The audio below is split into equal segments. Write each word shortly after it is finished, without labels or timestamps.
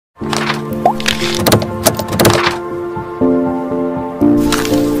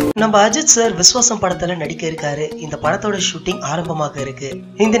நம்ம அஜித் சார் விஸ்வாசம் படத்துல நடிக்க இருக்காரு. இந்த படத்தோட ஷூட்டிங் ஆரம்பமாக இருக்கு.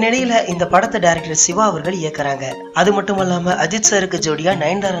 இந்த நிலையில இந்த படத்தை டைரக்டர் சிவா அவர்கள் இயக்குறாங்க. அது மட்டும் இல்லாம அஜித் சாருக்கு ஜோடியா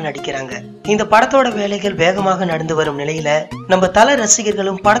நயன்தாரா நடிக்கிறாங்க. இந்த படத்தோட வேலைகள் வேகமாக நடந்து வரும் நிலையில நம்ம தல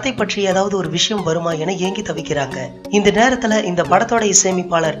ரசிகர்களும் படத்தை பற்றி ஏதாவது ஒரு விஷயம் வருமா என ஏங்கி தவிக்கிறாங்க. இந்த நேரத்துல இந்த படத்தோட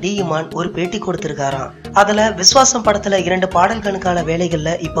இசையமைப்பாளர் இம்மான் ஒரு பேட்டி கொடுத்திருக்காராம். அதுல விஸ்வாசம் படத்துல 2 பாடல்களுக்கான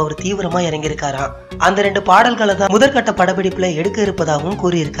வேலைகள்ல இப்ப அவர் தீவிரமா இறங்கியிருக்காராம். அந்த 2 பாடல்களை தான் முதற்கட்ட படப்பிடிப்புல எடுக்க இருப்பதாகவும்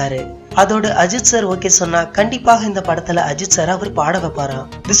கூறியிருக்காரு. அதோடு அஜித் சார் ஓகே சொன்னா கண்டிப்பாக இந்த படத்துல அஜித் சார் அவர் பாட வைப்பாராம்.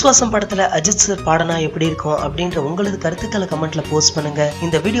 விஸ்வாசம் படத்துல அஜித் சார் பாடனா எப்படி இருக்கும் அப்படின்ற உங்களது கருத்துக்களை கமெண்ட்ல போஸ்ட் பண்ணுங்க.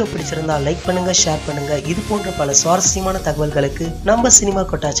 இந்த வீடியோ பிடிச்சிருந்தா லைக் பண்ணுங்க, ஷேர் பண்ணுங்க. இது போன்ற பல சுவாரஸ்யமான தகவல்களுக்கு நம்ம சினிமா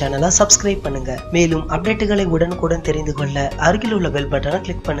கொட்டா சேனலை சப்ஸ்கிரைப் பண்ணுங்க. மேலும் அப்டேட்டுகளை உடனுக்குடன் தெரிந்து கொள்ள அருகில் உள்ள பெல் பட்டனை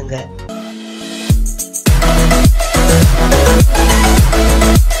கிளிக் பண்ணுங்க.